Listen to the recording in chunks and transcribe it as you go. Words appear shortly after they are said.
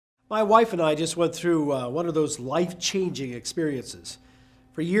My wife and I just went through one of those life-changing experiences.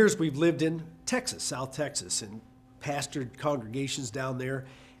 For years, we've lived in Texas, South Texas, and pastored congregations down there.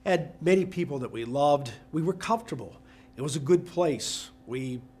 Had many people that we loved. We were comfortable. It was a good place.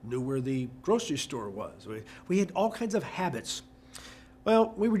 We knew where the grocery store was. We had all kinds of habits.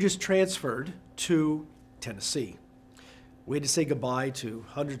 Well, we were just transferred to Tennessee. We had to say goodbye to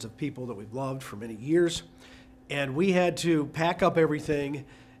hundreds of people that we've loved for many years, and we had to pack up everything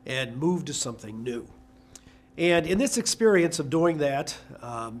and move to something new. And in this experience of doing that,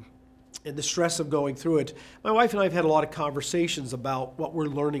 and the stress of going through it, my wife and I have had a lot of conversations about what we're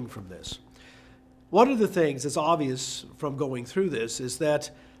learning from this. One of the things that's obvious from going through this is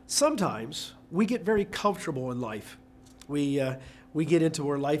that sometimes we get very comfortable in life. We get into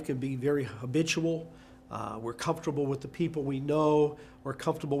where life can be very habitual. We're comfortable with the people we know. We're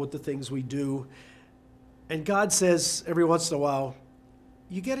comfortable with the things we do. And God says every once in a while,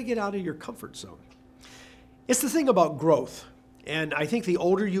 you got to get out of your comfort zone. It's the thing about growth. And I think the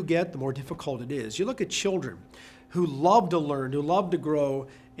older you get, the more difficult it is. You look at children who love to learn, who love to grow,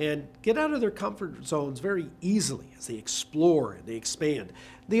 and get out of their comfort zones very easily as they explore and they expand.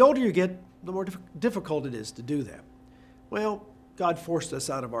 The older you get, the more difficult it is to do that. Well, God forced us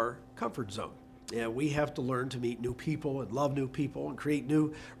out of our comfort zone. And we have to learn to meet new people and love new people and create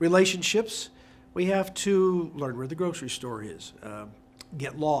new relationships. We have to learn where the grocery store is.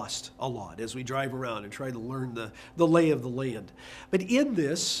 Get lost a lot as we drive around and try to learn the lay of the land. But in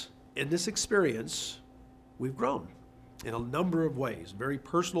this experience, we've grown in a number of ways, very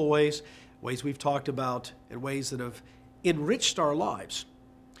personal ways, ways we've talked about, and ways that have enriched our lives.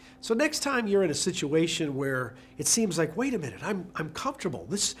 So next time you're in a situation where it seems like, wait a minute, I'm comfortable.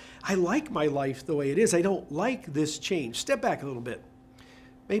 I like my life the way it is. I don't like this change. Step back a little bit.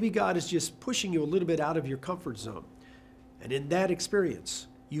 Maybe God is just pushing you a little bit out of your comfort zone. And in that experience,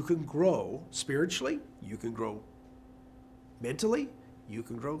 you can grow spiritually, you can grow mentally, you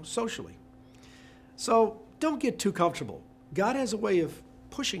can grow socially. So don't get too comfortable. God has a way of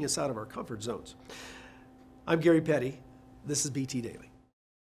pushing us out of our comfort zones. I'm Gary Petty. This is BT Daily.